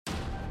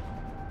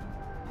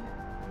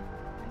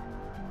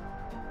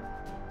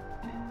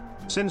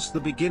Since the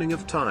beginning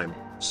of time,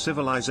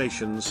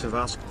 civilizations have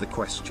asked the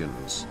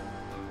questions.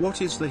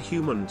 What is the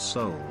human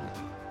soul?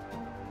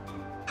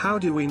 How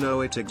do we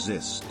know it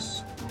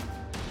exists?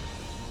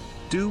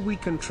 Do we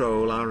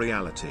control our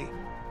reality?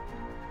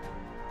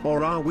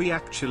 Or are we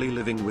actually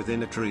living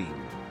within a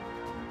dream?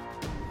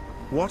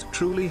 What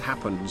truly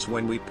happens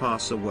when we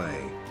pass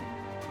away?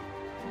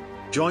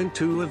 Join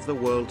two of the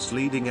world's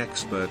leading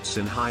experts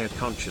in higher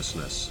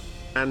consciousness,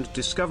 and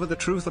discover the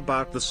truth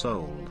about the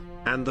soul,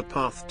 and the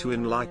path to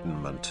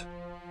enlightenment.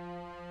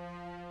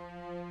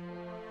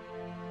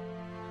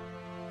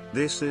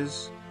 This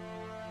is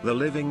The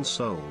Living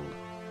Soul.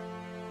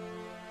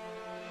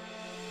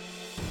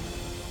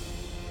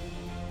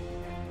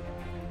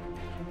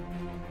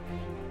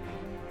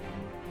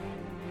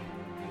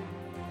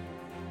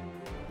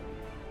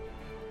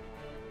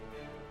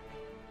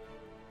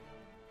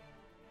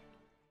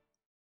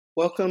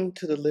 Welcome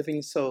to The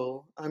Living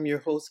Soul. I'm your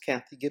host,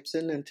 Kathy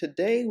Gibson, and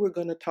today we're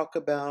going to talk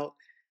about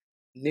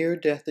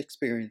near-death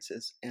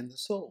experiences and the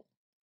soul.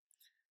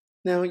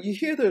 Now, you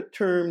hear the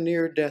term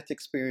near-death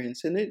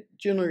experience, and it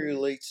generally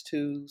relates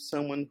to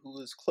someone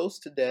who is close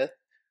to death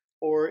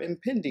or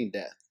impending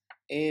death.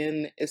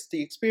 And it's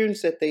the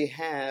experience that they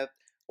have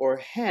or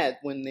had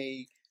when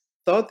they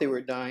thought they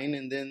were dying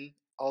and then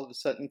all of a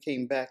sudden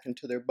came back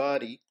into their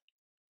body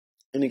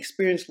and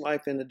experienced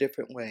life in a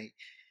different way.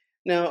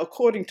 Now,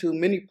 according to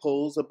many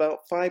polls,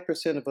 about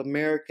 5% of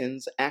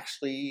Americans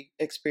actually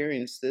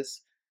experience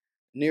this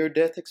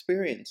near-death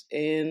experience.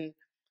 And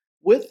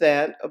with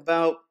that,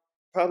 about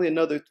probably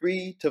another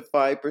 3 to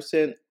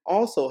 5%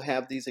 also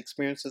have these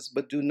experiences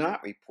but do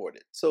not report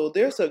it. So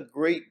there's a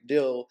great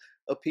deal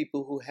of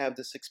people who have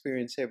this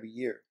experience every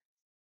year.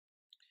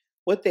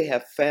 What they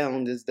have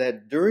found is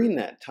that during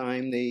that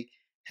time, they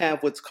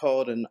have what's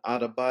called an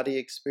out-of-body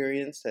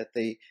experience, that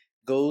they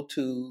go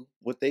to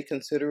what they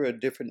consider a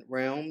different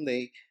realm.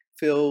 They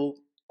feel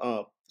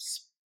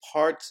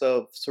parts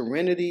of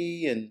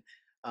serenity, and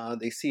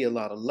they see a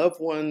lot of loved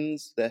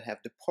ones that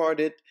have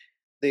departed.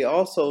 They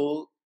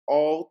also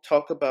all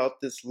talk about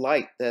this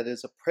light that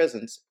is a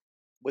presence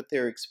with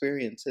their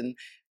experience. And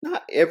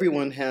not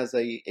everyone has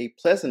a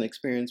pleasant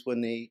experience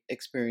when they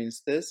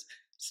experience this.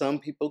 Some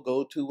people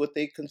go to what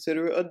they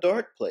consider a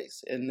dark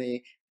place, and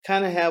they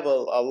kind of have a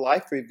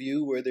life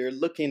review where they're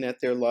looking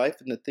at their life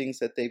and the things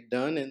that they've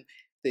done, and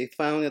they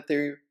found that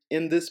they're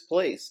in this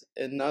place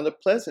and not a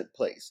pleasant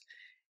place.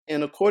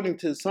 And according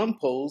to some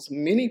polls,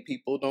 many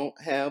people don't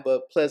have a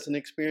pleasant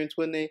experience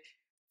when they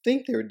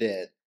think they're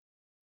dead.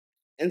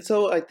 And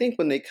so I think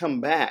when they come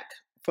back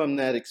from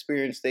that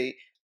experience, they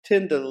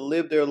tend to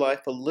live their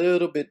life a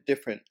little bit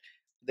different.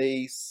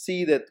 They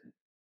see that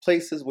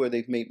places where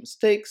they've made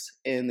mistakes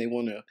and they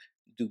want to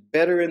do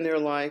better in their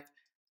life.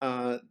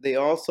 They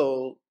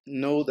also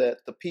know that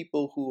the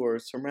people who are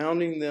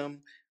surrounding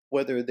them,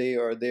 whether they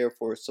are there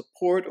for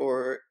support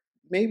or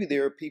maybe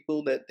there are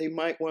people that they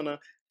might want to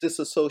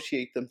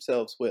disassociate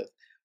themselves with.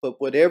 But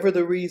whatever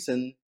the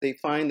reason, they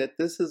find that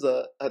this is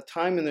a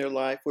time in their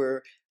life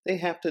where they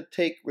have to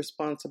take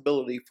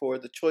responsibility for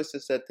the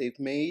choices that they've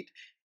made.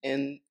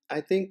 And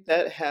I think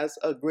that has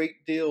a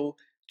great deal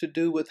to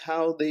do with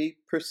how they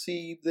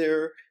perceive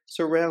their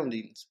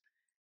surroundings.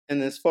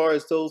 And as far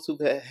as those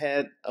who've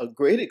had a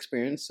great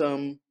experience,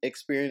 some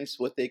experience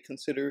what they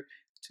consider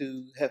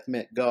to have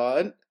met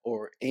God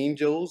or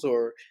angels,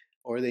 or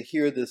they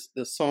hear the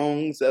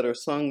songs that are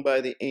sung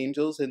by the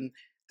angels, and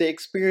they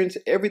experience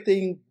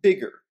everything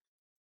bigger.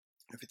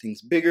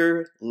 Everything's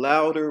bigger,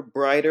 louder,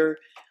 brighter.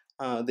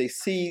 They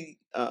see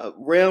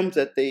realms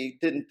that they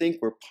didn't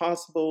think were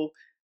possible.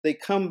 They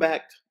come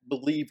back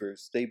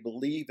believers. They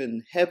believe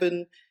in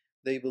heaven.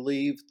 They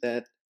believe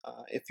that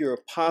if you're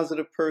a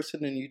positive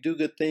person and you do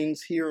good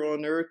things here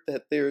on earth,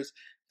 that there's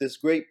this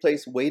great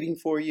place waiting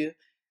for you.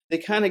 They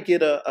kind of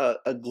get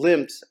a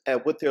glimpse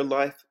at what their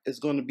life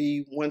is going to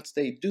be once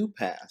they do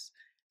pass.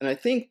 And I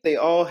think they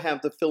all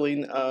have the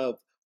feeling of,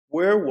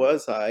 where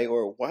was I,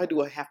 or why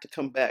do I have to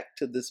come back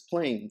to this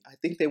plane? I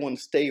think they want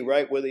to stay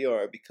right where they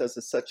are because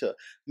it's such a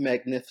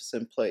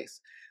magnificent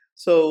place.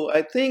 So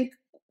I think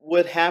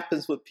what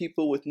happens with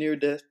people with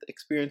near-death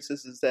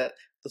experiences is that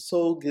the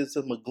soul gives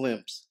them a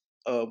glimpse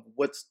of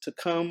what's to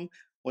come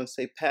once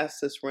they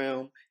pass this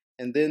realm,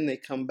 and then they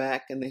come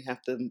back and they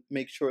have to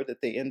make sure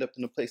that they end up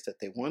in a place that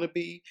they want to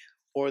be,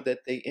 or that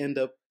they end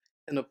up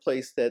in a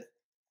place that,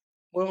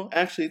 well,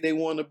 actually they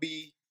want to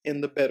be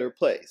in the better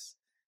place.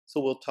 So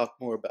we'll talk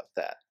more about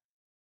that.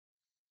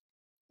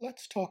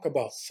 Let's talk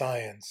about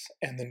science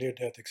and the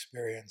near-death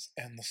experience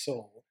and the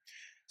soul,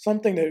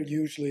 something that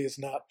usually is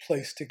not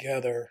placed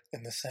together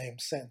in the same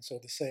sense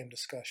or the same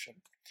discussion.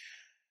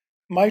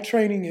 My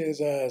training is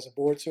as a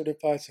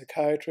board-certified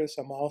psychiatrist.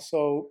 I'm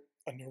also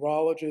a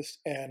neurologist,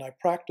 and I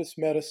practiced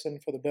medicine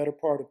for the better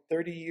part of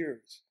 30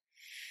 years.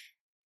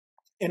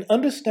 In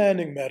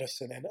understanding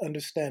medicine and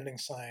understanding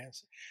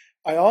science,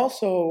 I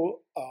also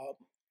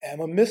am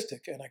a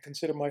mystic, and I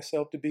consider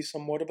myself to be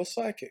somewhat of a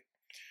psychic.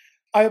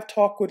 I have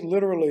talked with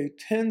literally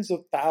tens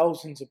of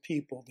thousands of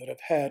people that have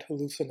had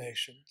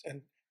hallucinations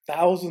and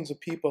thousands of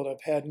people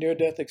have had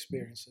near-death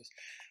experiences,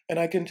 and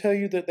I can tell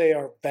you that they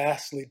are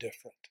vastly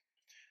different.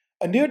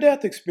 A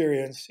near-death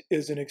experience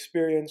is an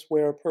experience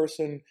where a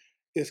person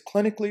is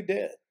clinically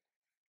dead,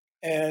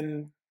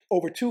 and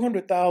over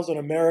 200,000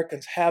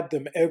 Americans have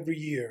them every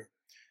year.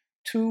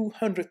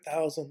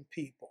 200,000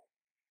 people.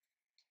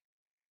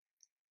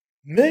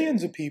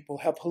 Millions of people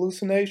have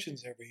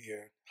hallucinations every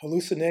year.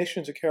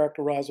 Hallucinations are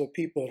characterized by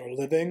people that are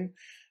living.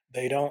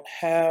 They don't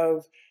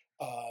have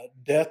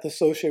death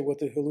associated with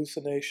the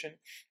hallucination.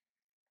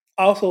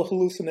 Also,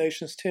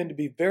 hallucinations tend to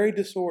be very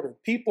disordered.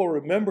 People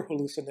remember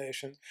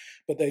hallucinations,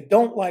 but they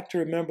don't like to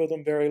remember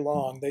them very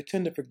long. They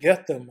tend to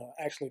forget them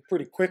actually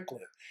pretty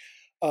quickly.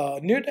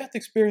 Near-death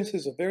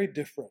experiences are very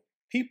different.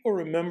 People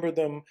remember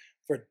them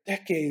for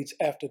decades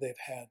after they've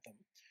had them.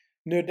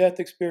 Near-death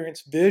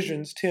experience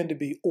visions tend to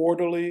be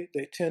orderly,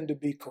 they tend to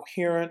be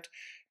coherent,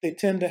 they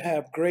tend to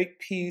have great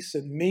peace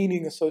and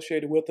meaning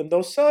associated with them.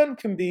 Though some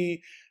can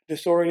be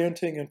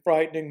disorienting and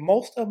frightening,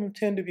 most of them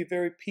tend to be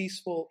very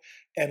peaceful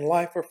and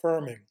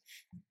life-affirming.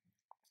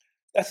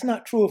 That's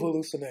not true of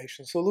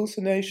hallucinations.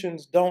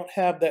 Hallucinations don't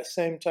have that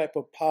same type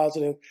of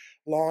positive,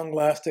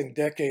 long-lasting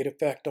decade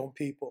effect on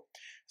people.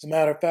 As a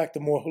matter of fact, the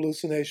more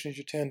hallucinations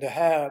you tend to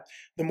have,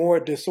 the more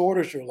it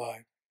disorders your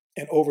life.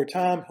 And over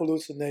time,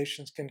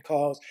 hallucinations can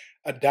cause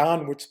a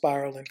downward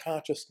spiral in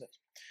consciousness.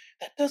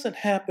 That doesn't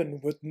happen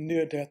with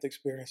near-death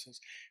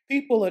experiences.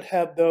 People that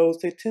have those,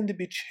 they tend to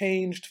be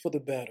changed for the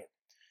better.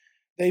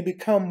 They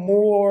become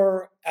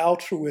more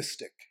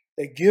altruistic.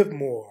 They give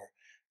more.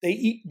 They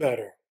eat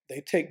better.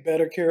 They take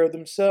better care of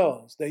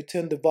themselves. They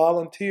tend to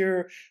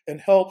volunteer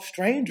and help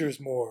strangers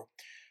more.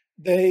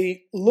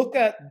 They look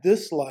at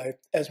this life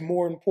as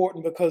more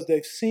important because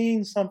they've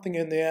seen something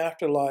in the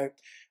afterlife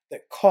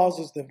that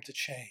causes them to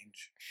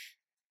change.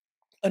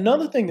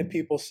 Another thing that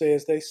people say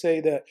is they say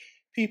that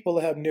people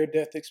that have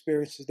near-death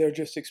experiences, they're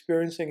just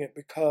experiencing it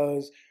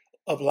because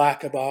of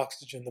lack of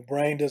oxygen. The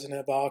brain doesn't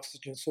have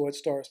oxygen, so it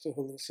starts to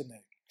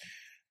hallucinate.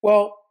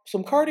 Well,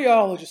 some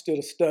cardiologists did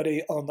a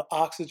study on the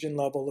oxygen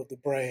level of the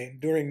brain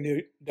during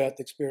near-death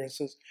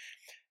experiences,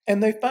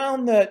 and they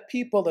found that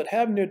people that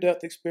have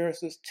near-death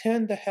experiences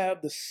tend to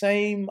have the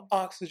same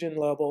oxygen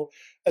level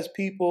as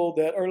people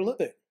that are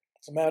living.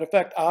 As a matter of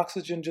fact,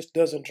 oxygen just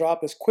doesn't drop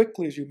as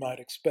quickly as you might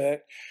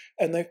expect,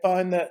 and they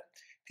find that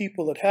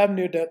people that have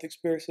near-death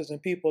experiences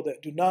and people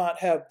that do not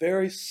have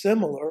very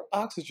similar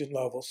oxygen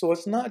levels. So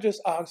it's not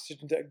just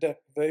oxygen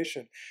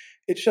deprivation.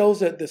 It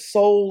shows that the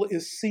soul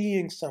is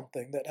seeing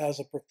something that has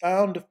a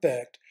profound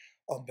effect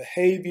on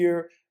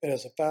behavior, it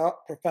has a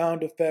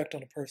profound effect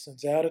on a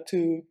person's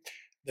attitude,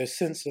 their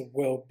sense of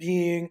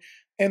well-being,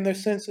 and their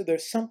sense that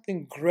there's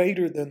something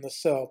greater than the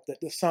self, that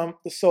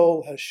the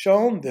soul has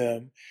shown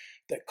them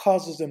that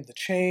causes them to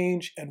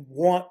change and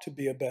want to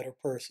be a better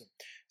person.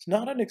 It's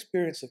not an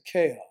experience of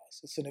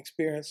chaos. It's an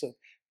experience of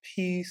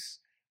peace,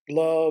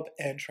 love,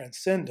 and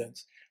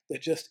transcendence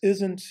that just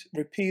isn't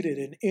repeated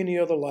in any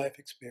other life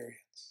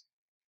experience.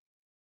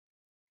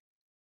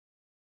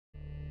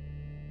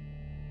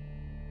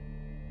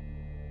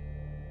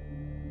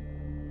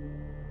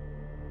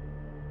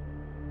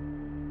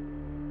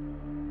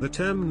 The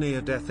term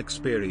near-death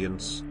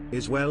experience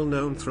is well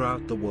known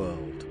throughout the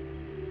world.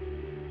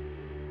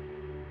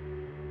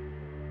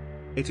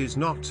 It is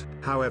not,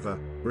 however,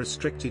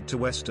 restricted to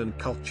Western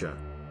culture.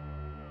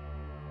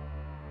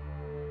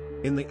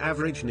 In the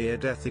average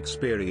near-death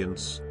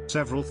experience,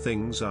 several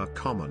things are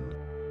common.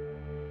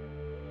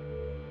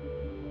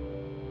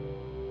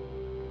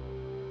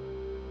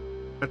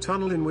 A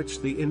tunnel in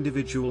which the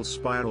individual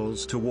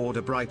spirals toward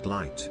a bright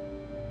light.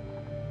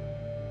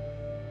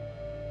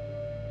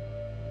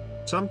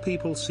 Some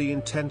people see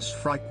intense,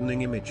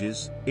 frightening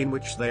images, in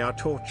which they are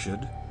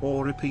tortured,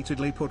 or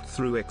repeatedly put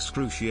through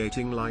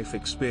excruciating life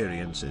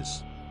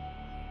experiences.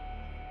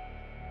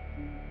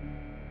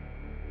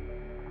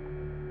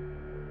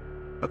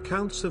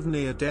 Accounts of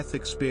near-death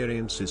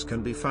experiences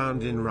can be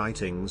found in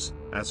writings,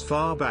 as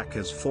far back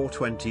as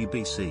 420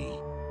 BC.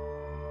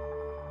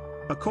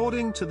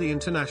 According to the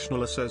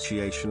International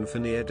Association for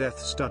Near-Death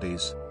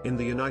Studies, in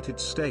the United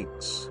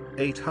States,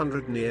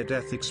 800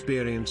 near-death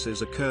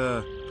experiences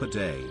occur per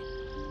day.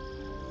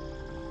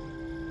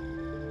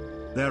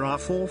 There are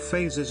 4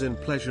 phases in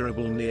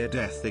pleasurable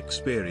near-death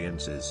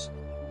experiences.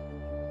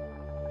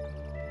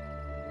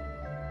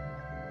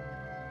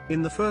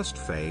 In the first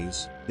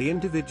phase, the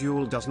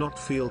individual does not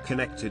feel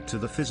connected to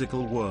the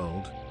physical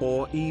world,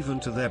 or even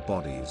to their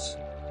bodies.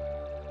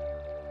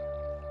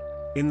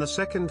 In the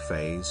second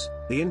phase,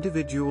 the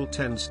individual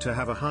tends to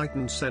have a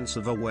heightened sense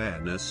of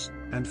awareness,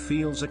 and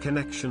feels a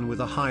connection with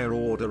a higher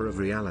order of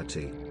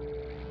reality.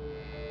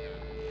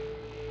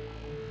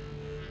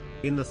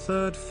 In the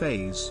third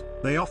phase,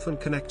 they often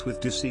connect with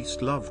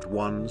deceased loved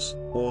ones,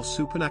 or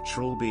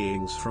supernatural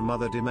beings from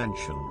other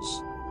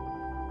dimensions.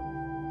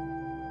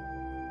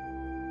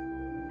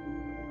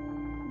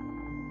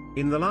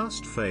 In the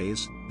last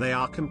phase, they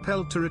are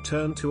compelled to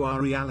return to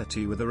our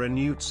reality with a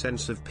renewed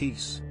sense of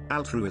peace,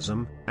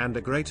 altruism, and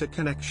a greater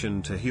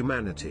connection to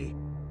humanity.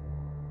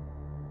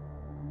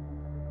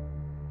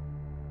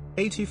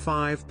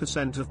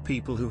 85% of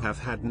people who have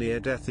had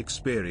near-death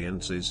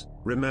experiences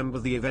remember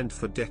the event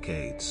for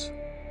decades.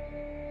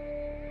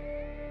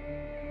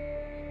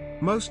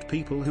 Most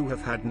people who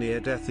have had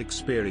near-death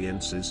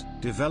experiences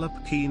develop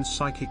keen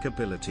psychic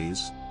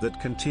abilities that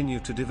continue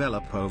to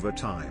develop over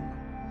time.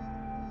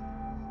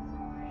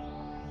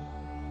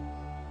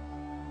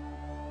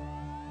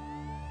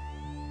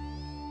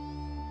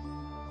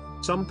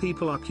 Some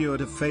people are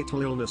cured of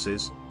fatal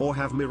illnesses, or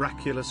have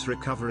miraculous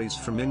recoveries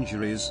from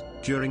injuries,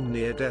 during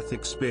near-death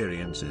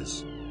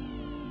experiences.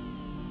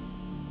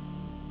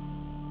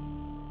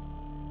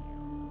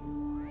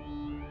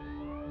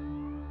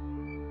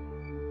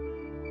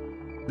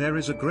 There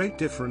is a great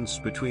difference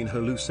between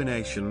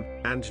hallucination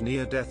and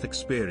near-death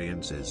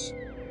experiences.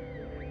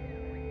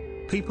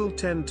 People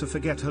tend to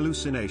forget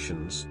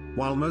hallucinations,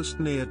 while most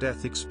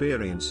near-death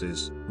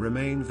experiences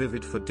remain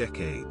vivid for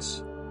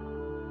decades.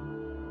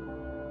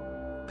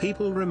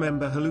 People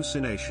remember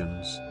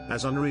hallucinations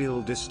as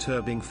unreal,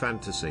 disturbing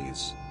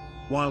fantasies,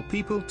 while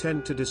people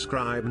tend to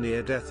describe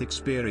near-death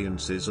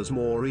experiences as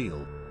more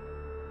real.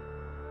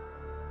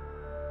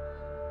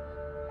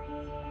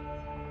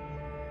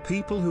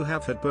 People who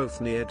have had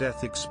both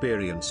near-death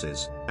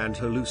experiences and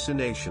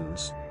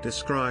hallucinations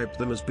describe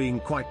them as being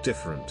quite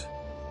different.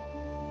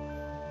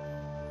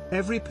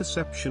 Every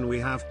perception we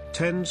have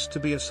tends to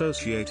be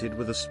associated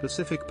with a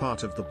specific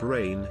part of the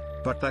brain,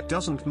 but that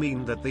doesn't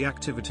mean that the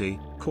activity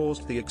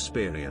caused the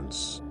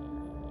experience.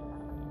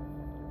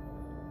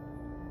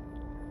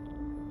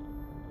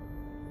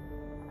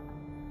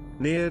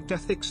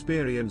 Near-death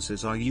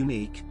experiences are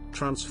unique,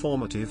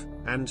 transformative,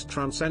 and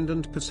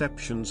transcendent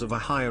perceptions of a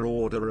higher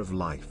order of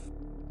life,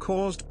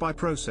 caused by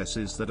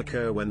processes that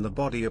occur when the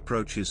body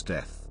approaches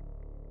death.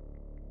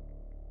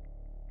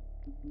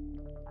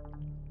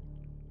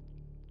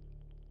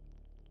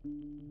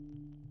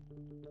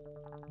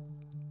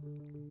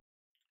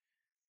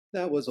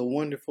 That was a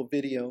wonderful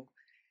video.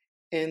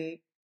 And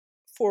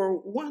for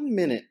 1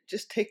 minute,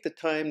 just take the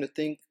time to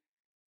think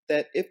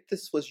that if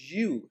this was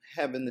you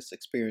having this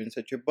experience,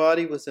 that your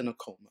body was in a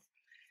coma,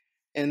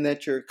 and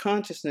that your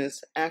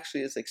consciousness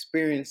actually has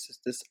experienced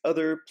this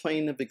other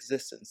plane of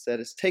existence that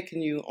has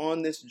taken you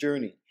on this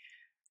journey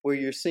where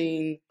you're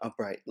seeing a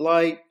bright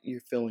light,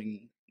 you're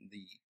feeling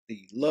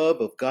the love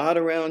of God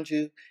around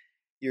you,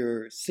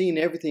 you're seeing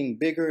everything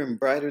bigger and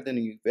brighter than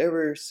you've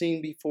ever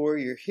seen before,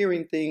 you're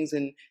hearing things,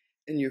 and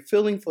you're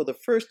feeling for the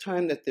first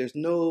time that there's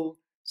no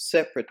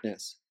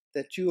separateness,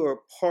 that you are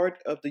part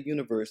of the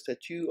universe,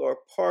 that you are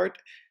part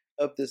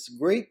of this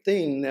great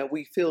thing that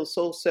we feel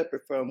so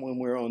separate from when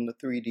we're on the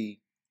 3D.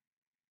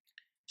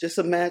 Just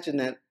imagine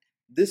that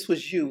this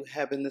was you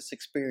having this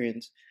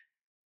experience,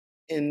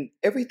 and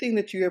everything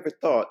that you ever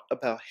thought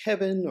about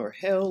heaven or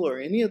hell or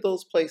any of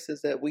those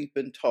places that we've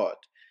been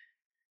taught,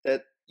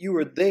 that you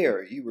were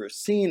there, you were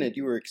seeing it,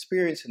 you were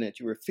experiencing it,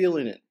 you were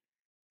feeling it.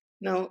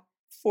 Now,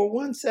 for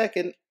 1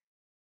 second,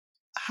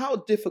 how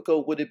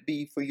difficult would it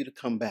be for you to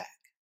come back?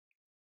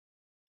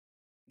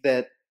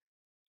 That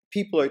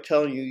people are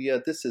telling you, yeah,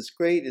 this is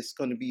great, it's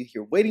going to be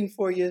here waiting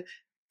for you,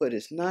 but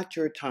it's not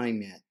your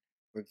time yet.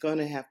 We're going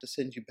to have to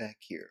send you back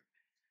here.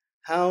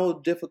 How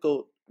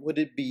difficult would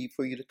it be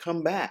for you to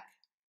come back?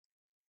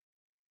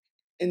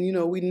 And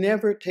we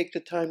never take the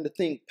time to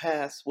think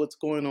past what's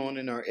going on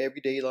in our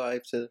everyday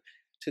lives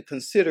to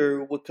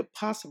consider what could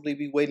possibly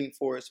be waiting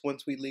for us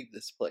once we leave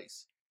this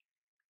place.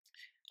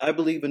 I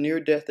believe a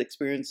near-death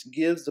experience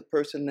gives the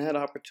person that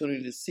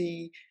opportunity to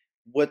see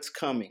what's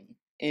coming.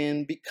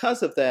 And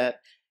because of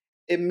that,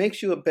 it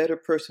makes you a better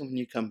person when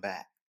you come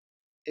back.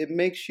 It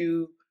makes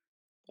you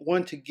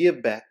want to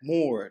give back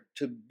more,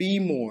 to be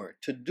more,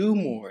 to do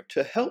more,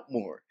 to help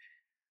more.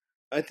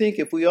 I think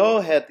if we all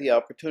had the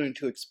opportunity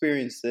to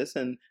experience this,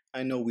 and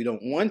I know we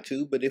don't want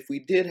to, but if we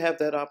did have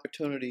that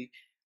opportunity,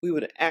 we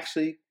would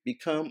actually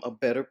become a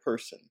better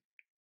person.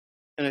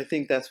 And I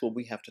think that's what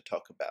we have to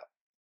talk about.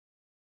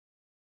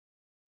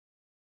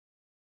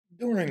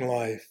 During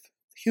life,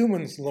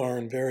 humans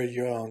learn very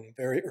young,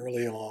 very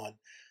early on,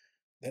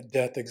 that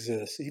death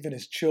exists. Even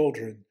as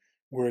children,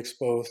 we're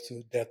exposed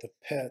to death of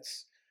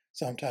pets,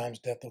 sometimes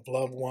death of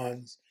loved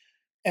ones.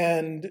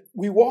 And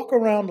we walk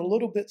around a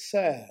little bit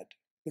sad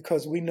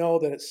because we know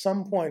that at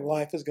some point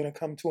life is going to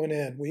come to an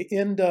end. We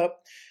end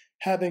up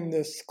having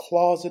this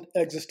closet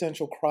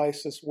existential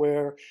crisis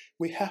where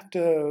we have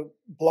to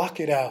block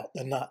it out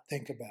and not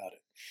think about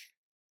it.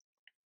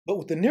 But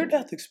with the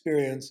near-death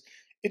experience,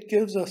 it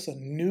gives us a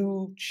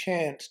new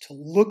chance to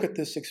look at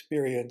this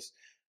experience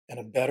in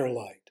a better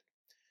light.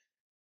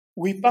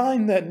 We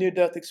find that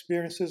near-death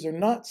experiences are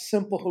not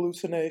simple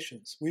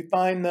hallucinations. We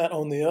find that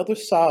on the other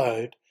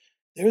side,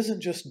 there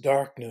isn't just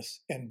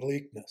darkness and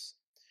bleakness.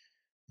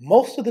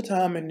 Most of the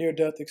time in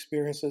near-death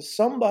experiences,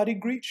 somebody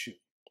greets you,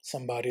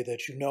 somebody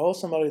that you know,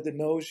 somebody that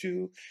knows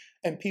you,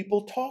 and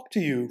people talk to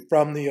you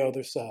from the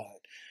other side.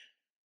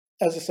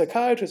 As a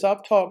psychiatrist,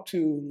 I've talked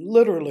to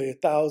literally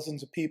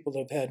thousands of people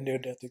that have had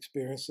near-death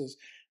experiences,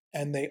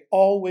 and they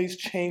always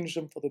change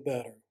them for the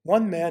better.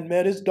 One man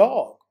met his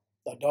dog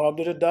a dog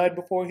that had died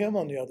before him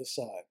on the other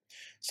side.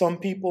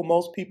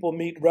 Most people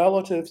meet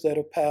relatives that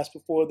have passed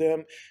before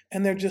them,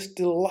 and they're just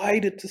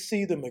delighted to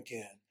see them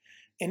again.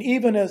 And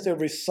even as they're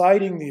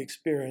reciting the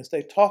experience,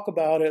 they talk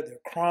about it,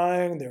 they're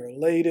crying, they're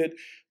elated,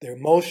 their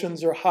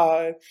emotions are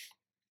high.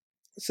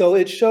 So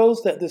it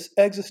shows that this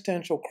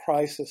existential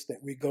crisis that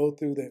we go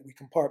through, that we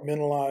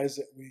compartmentalize,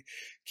 that we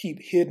keep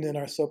hidden in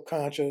our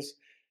subconscious,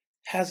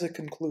 has a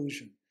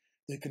conclusion.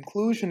 The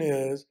conclusion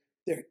is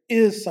there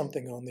is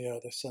something on the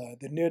other side.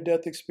 The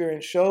near-death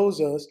experience shows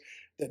us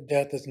that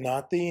death is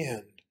not the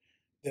end,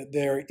 that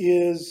there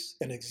is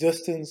an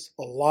existence,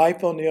 a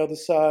life on the other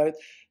side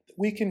that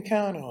we can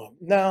count on.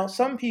 Now,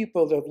 some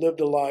people that have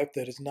lived a life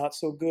that is not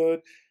so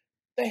good,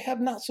 they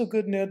have not so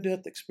good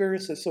near-death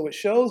experiences. So it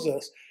shows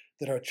us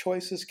that our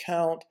choices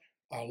count,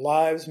 our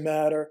lives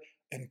matter,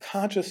 and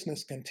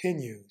consciousness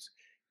continues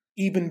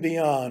even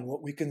beyond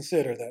what we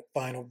consider that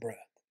final breath.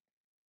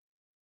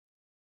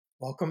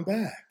 Welcome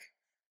back.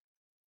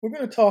 We're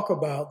going to talk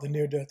about the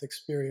near-death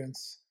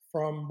experience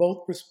from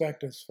both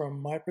perspectives,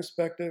 from my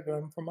perspective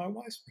and from my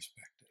wife's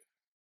perspective.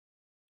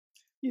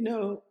 You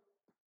know,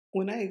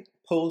 when I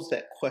posed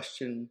that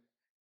question,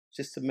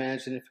 just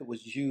imagine if it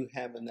was you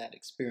having that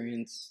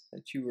experience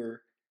that you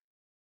were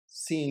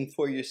seeing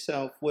for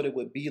yourself, what it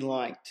would be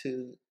like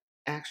to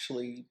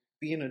actually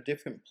be in a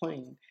different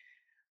plane.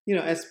 You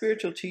know, as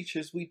spiritual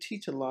teachers, we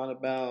teach a lot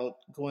about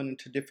going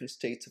into different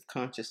states of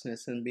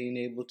consciousness and being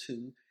able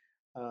to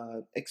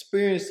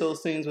experience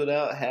those things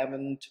without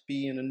having to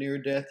be in a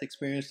near-death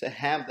experience to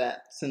have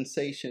that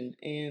sensation.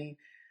 And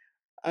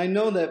I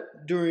know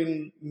that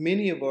during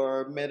many of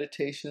our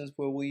meditations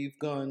where we've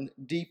gone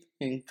deep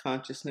in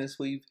consciousness,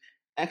 we've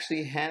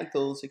actually had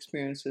those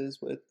experiences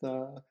with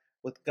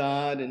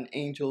God and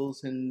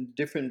angels and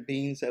different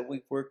beings that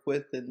we've worked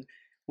with, and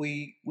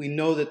we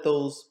know that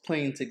those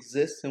planes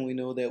exist, and we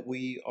know that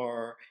we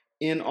are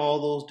in all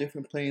those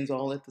different planes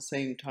all at the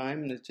same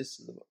time, and it's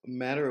just a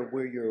matter of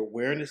where your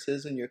awareness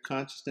is and your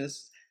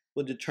consciousness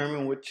will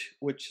determine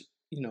which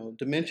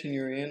dimension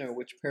you're in or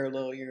which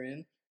parallel you're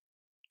in.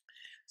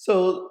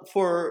 So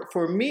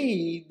for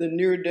me, the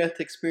near death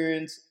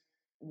experience,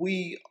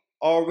 we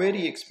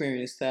already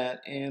experienced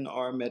that in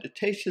our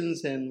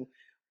meditations and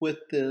with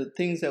the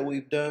things that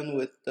we've done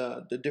with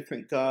the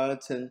different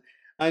gods. And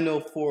I know,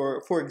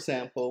 for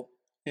example,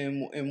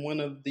 in one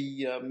of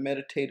the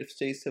meditative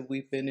states that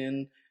we've been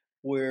in,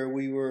 where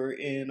we were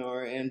in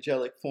our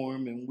angelic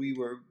form and we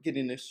were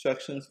getting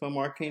instructions from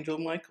Archangel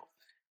Michael.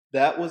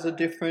 That was a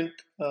different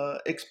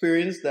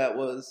experience. That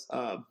was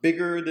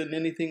bigger than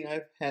anything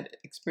I've had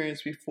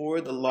experienced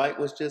before. The light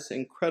was just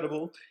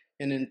incredible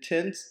and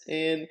intense,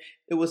 and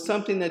it was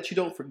something that you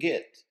don't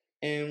forget.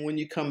 And when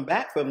you come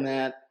back from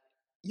that,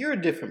 you're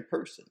a different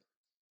person.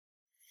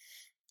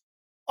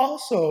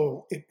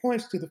 Also, it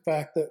points to the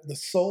fact that the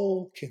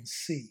soul can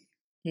see.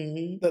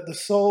 Mm-hmm. That the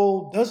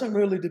soul doesn't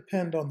really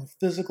depend on the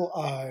physical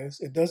eyes.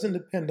 It doesn't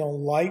depend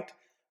on light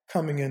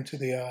coming into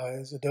the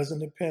eyes. It doesn't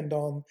depend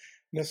on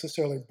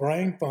necessarily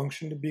brain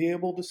function to be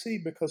able to see,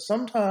 because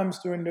sometimes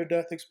during their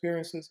death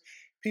experiences,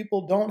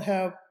 people don't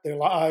have,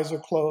 their eyes are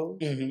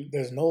closed. Mm-hmm.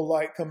 There's no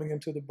light coming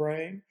into the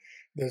brain.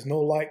 There's no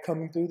light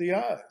coming through the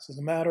eyes. As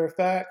a matter of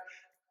fact,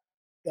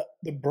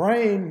 the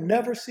brain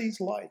never sees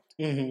light.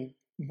 Mm-hmm.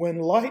 When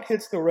light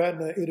hits the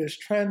retina, it is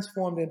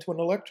transformed into an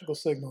electrical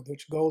signal,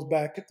 which goes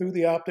back through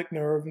the optic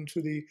nerve and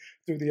through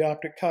the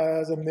optic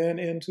chiasm, then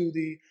into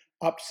the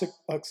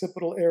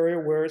occipital area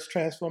where it's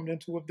transformed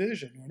into a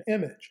vision or an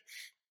image.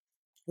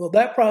 Well,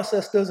 that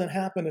process doesn't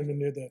happen in the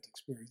near-death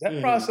experience.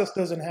 That process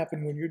doesn't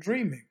happen when you're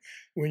dreaming.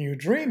 When you're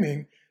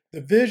dreaming,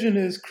 the vision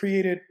is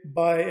created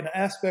by an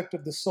aspect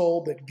of the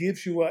soul that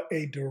gives you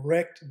a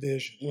direct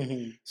vision.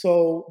 Mm-hmm.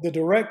 So the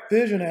direct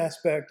vision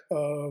aspect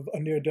of a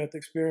near-death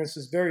experience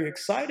is very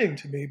exciting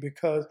to me,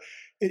 because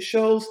it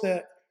shows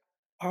that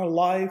our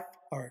life,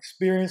 our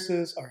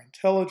experiences, our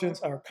intelligence,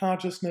 our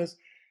consciousness,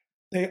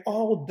 they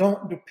all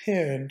don't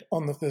depend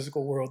on the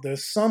physical world.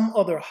 There's some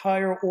other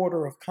higher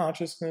order of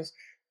consciousness,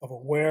 of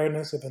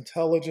awareness, of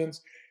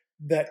intelligence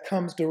that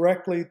comes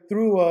directly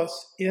through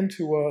us,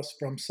 into us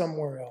from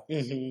somewhere else.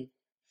 Mm-hmm.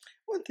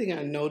 One thing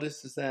I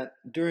noticed is that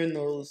during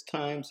those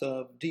times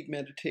of deep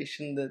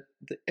meditation,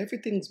 that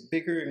everything's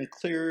bigger and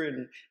clearer,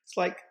 and it's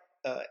like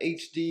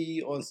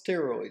HD on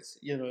steroids.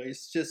 You know,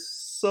 it's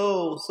just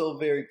so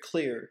very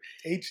clear.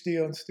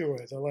 HD on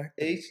steroids, I like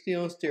that.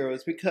 HD on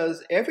steroids,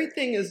 because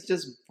everything is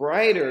just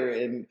brighter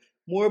and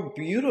more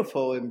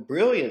beautiful and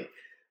brilliant.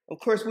 Of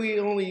course, we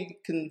only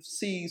can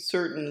see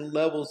certain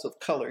levels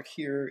of color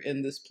here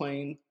in this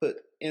plane, but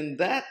in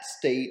that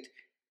state,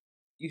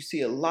 you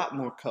see a lot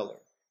more color.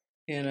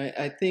 And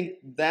I think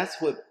that's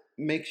what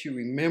makes you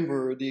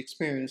remember the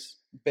experience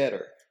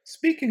better.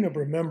 Speaking of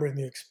remembering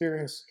the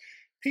experience,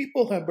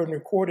 people have been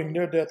recording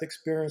near-death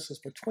experiences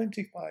for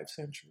 25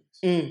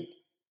 centuries.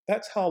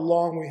 That's how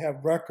long we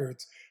have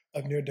records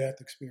of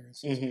near-death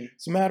experiences. Mm-hmm.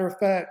 As a matter of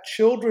fact,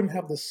 children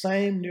have the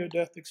same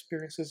near-death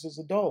experiences as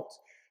adults.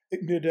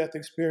 Near-death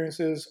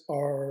experiences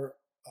are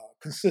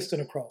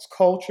consistent across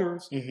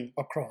cultures, Hmm.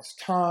 across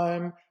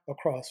time,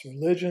 across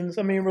religions.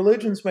 I mean,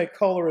 religions may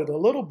color it a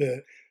little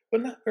bit,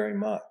 but not very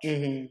much.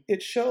 Hmm.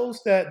 It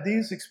shows that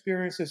these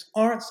experiences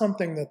aren't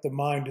something that the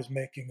mind is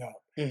making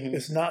up. Hmm.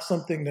 It's not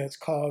something that's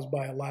caused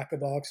by a lack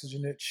of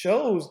oxygen. It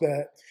shows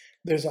that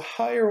there's a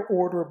higher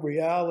order of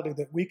reality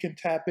that we can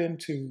tap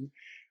into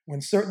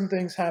when certain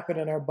things happen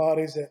in our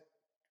bodies that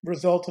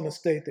result in a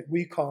state that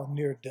we call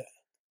near death.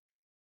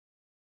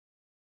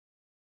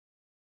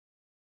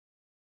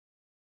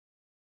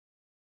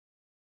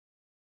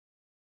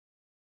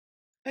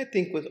 I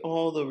think with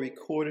all the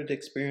recorded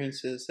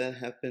experiences that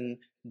have been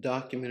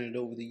documented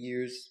over the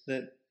years,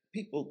 that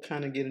people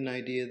kind of get an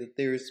idea that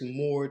there's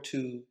more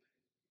to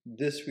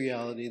this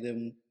reality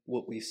than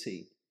what we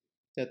see.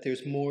 That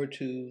there's more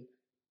to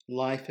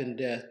life and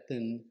death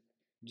than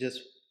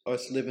just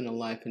us living a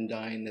life and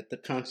dying, that the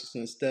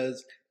consciousness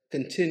does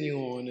continue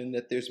on and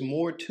that there's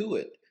more to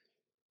it.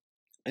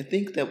 I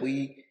think that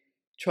we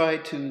try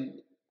to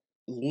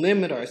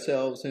limit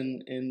ourselves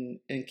and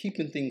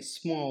keeping things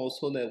small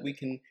so that we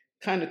can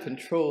kind of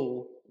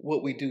control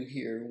what we do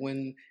here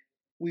when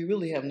we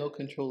really have no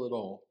control at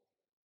all.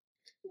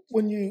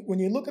 When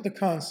you look at the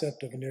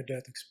concept of a near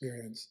death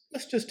experience,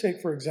 let's just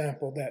take for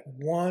example that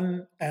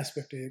one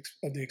aspect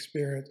of the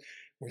experience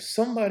where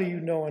somebody you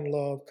know and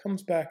love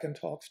comes back and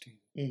talks to you,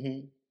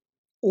 Hmm.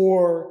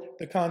 or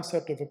the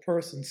concept of a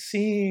person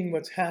seeing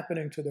what's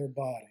happening to their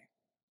body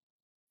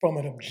from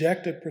an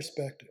objective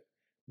perspective,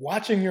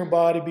 watching your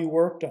body be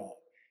worked on,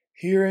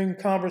 hearing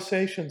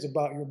conversations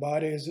about your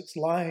body as it's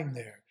lying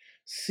there,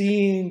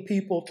 seeing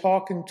people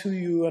talking to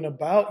you and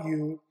about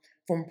you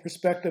from a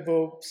perspective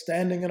of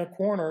standing in a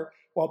corner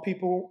while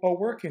people are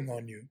working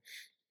on you.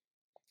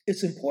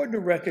 It's important to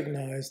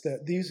recognize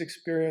that these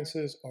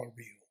experiences are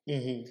real,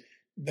 Hmm.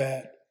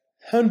 that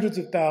hundreds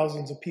of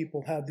thousands of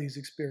people have these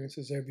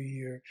experiences every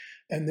year,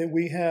 and that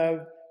we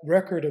have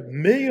record of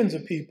millions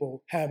of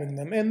people having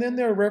them. And then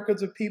there are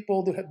records of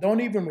people that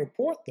don't even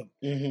report them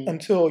Hmm.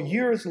 until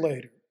years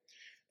later.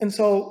 And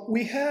so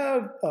we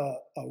have a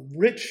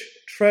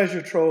rich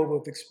treasure trove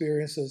of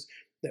experiences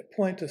that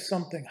point to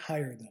something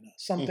higher than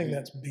us, something Hmm.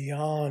 that's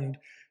beyond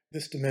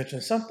this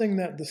dimension, something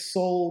that the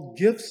soul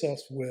gifts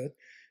us with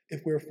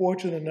if we're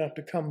fortunate enough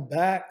to come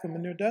back from a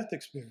near death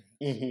experience.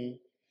 Hmm.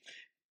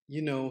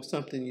 You know,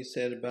 something you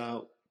said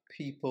about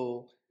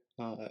people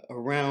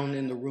around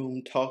in the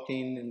room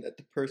talking, and that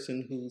the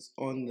person who's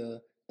on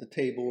the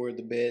table or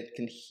the bed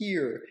can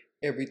hear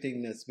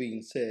everything that's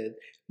being said,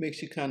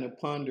 makes you kind of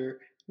ponder.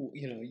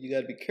 You know, you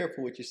got to be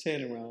careful what you're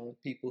saying around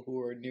people who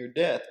are near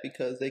death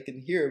because they can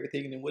hear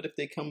everything. And what if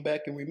they come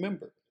back and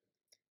remember?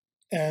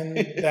 And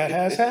that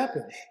has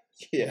happened.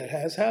 Yeah. That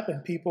has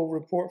happened. People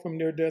report from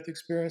near death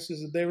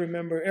experiences that they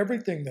remember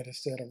everything that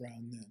is said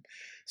around them.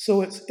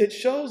 So it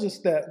shows us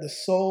that the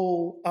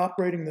soul,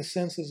 operating the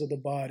senses of the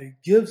body,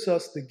 gives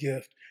us the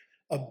gift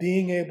of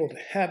being able to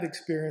have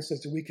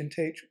experiences that we can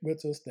take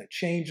with us that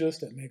change us,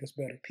 that make us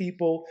better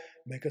people,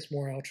 make us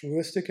more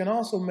altruistic, and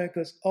also make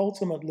us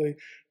ultimately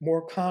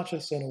more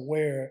conscious and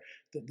aware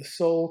that the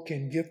soul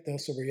can gift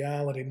us a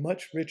reality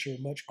much richer,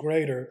 much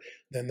greater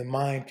than the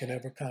mind can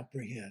ever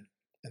comprehend.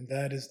 And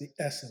that is the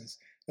essence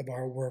of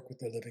our work with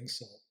the living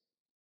soul.